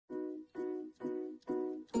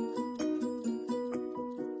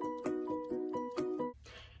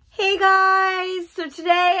guys, so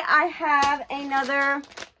today I have another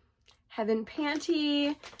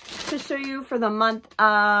HeavenPanty to show you for the month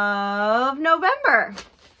of November.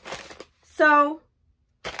 So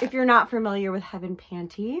if you're not familiar with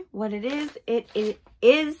HeavenPanty, what it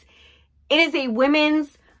is a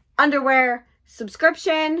women's underwear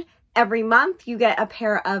subscription. Every month you get a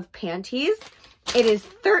pair of panties. It is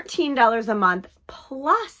 $13 a month,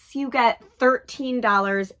 plus you get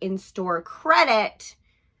 $13 in store credit,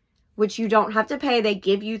 which you don't have to pay. They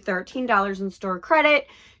give you $13 in store credit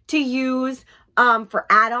to use for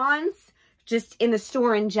add-ons, just in the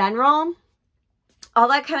store in general. All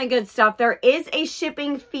that kind of good stuff. There is a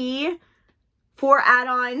shipping fee for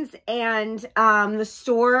add-ons and the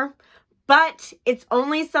store, but it's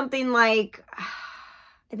only something like,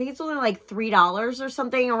 I think it's only like $3 or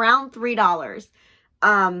something, around $3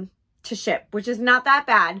 to ship, which is not that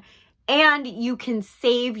bad. And you can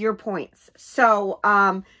save your points. So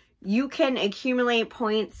you can accumulate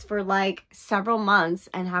points for like several months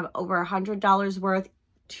and have over $100 worth,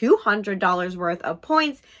 $200 worth of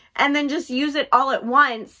points, and then just use it all at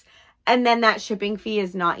once. And then that shipping fee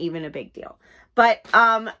is not even a big deal. But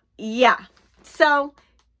yeah. So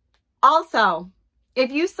also,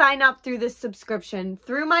 if you sign up through this subscription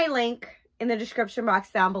through my link in the description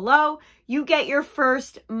box down below, you get your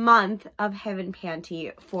first month of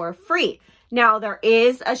HeavenPanty for free. Now, there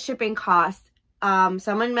is a shipping cost.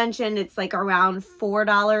 Someone mentioned it's like around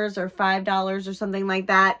 $4 or $5 or something like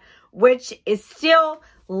that, which is still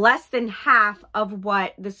less than half of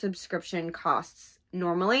what the subscription costs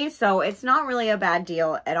normally. So it's not really a bad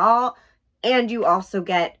deal at all. And you also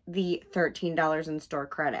get the $13 in store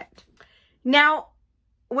credit. Now,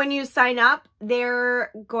 when you sign up,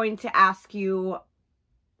 they're going to ask you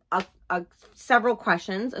several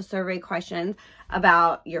questions, a survey questions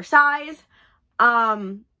about your size,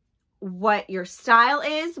 what your style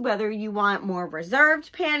is, whether you want more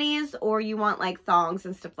reserved panties or you want like thongs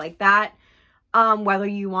and stuff like that, whether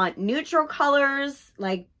you want neutral colors,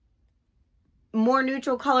 like more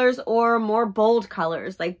neutral colors, or more bold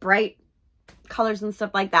colors, like bright colors and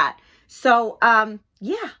stuff like that. So,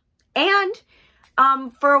 yeah. And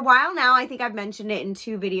for a while now, I think I've mentioned it in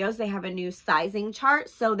 2 videos, they have a new sizing chart.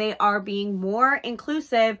 So they are being more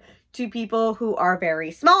inclusive to people who are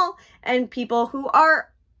very small and people who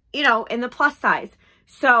are, you know, in the plus size.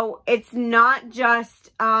 So it's not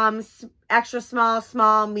just extra small,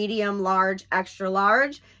 small, medium, large, extra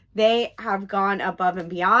large. They have gone above and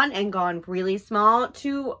beyond and gone really small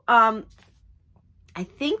to, I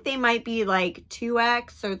think they might be like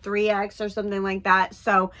 2X or 3X or something like that.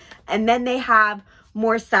 So, and then they have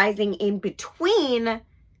more sizing in between,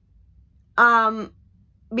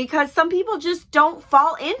 because some people just don't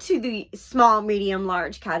fall into the small, medium,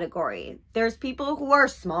 large category. There's people who are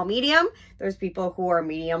small, medium. There's people who are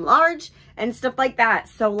medium, large, and stuff like that.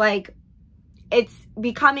 So like, it's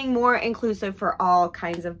becoming more inclusive for all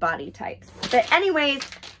kinds of body types. But anyways,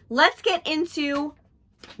 let's get into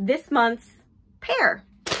this month's pair.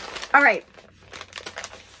 All right.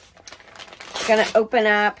 Gonna open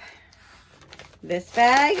up this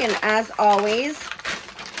bag, and as always,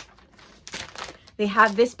 they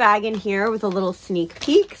have this bag in here with a little sneak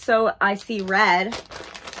peek. So I see red.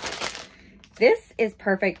 This is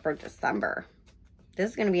perfect for December. This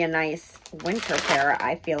is gonna be a nice winter pair,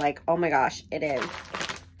 I feel like. Oh my gosh, it is.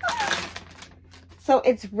 So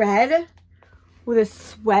it's red with a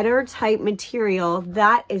sweater type material.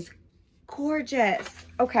 That is gorgeous.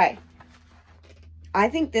 Okay. I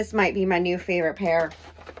think this might be my new favorite pair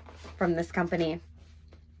from this company.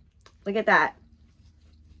 Look at that.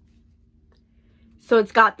 So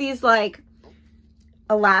it's got these like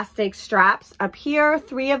elastic straps up here,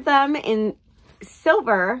 3 of them in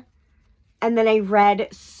silver, and then a red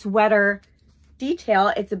sweater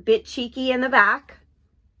detail. It's a bit cheeky in the back.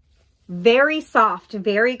 Very soft,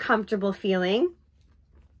 very comfortable feeling.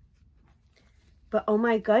 But oh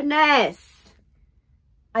my goodness,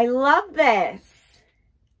 I love this.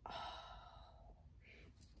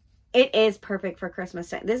 It is perfect for Christmas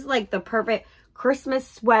time. This is like the perfect Christmas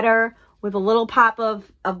sweater with a little pop of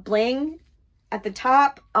bling at the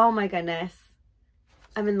top. Oh my goodness.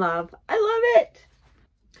 I'm in love. I love it.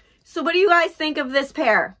 So what do you guys think of this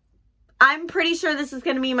pair? I'm pretty sure this is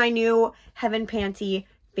going to be my new HeavenPanty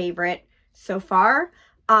favorite so far.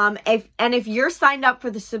 If you're signed up for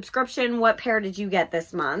the subscription, what pair did you get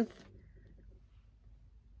this month?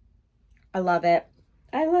 I love it.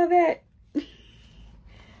 I love it.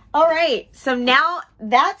 All right. So now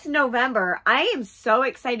that's November. I am so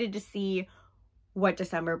excited to see what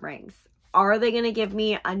December brings. Are they going to give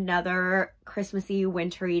me another Christmassy,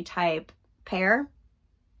 wintry type pair?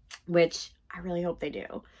 Which I really hope they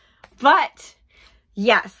do. But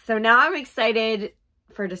yes, so now I'm excited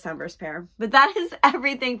for December's pair. But that is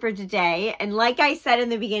everything for today. And like I said in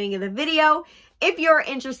the beginning of the video, if you're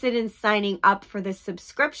interested in signing up for this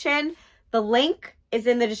subscription, the link is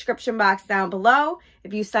in the description box down below.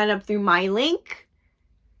 If you sign up through my link,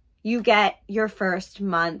 you get your first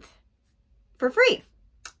month for free.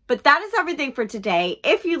 But that is everything for today.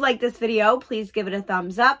 If you like this video, please give it a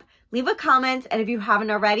thumbs up, leave a comment, and if you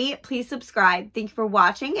haven't already, please subscribe. Thank you for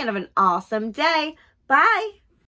watching and have an awesome day. Bye.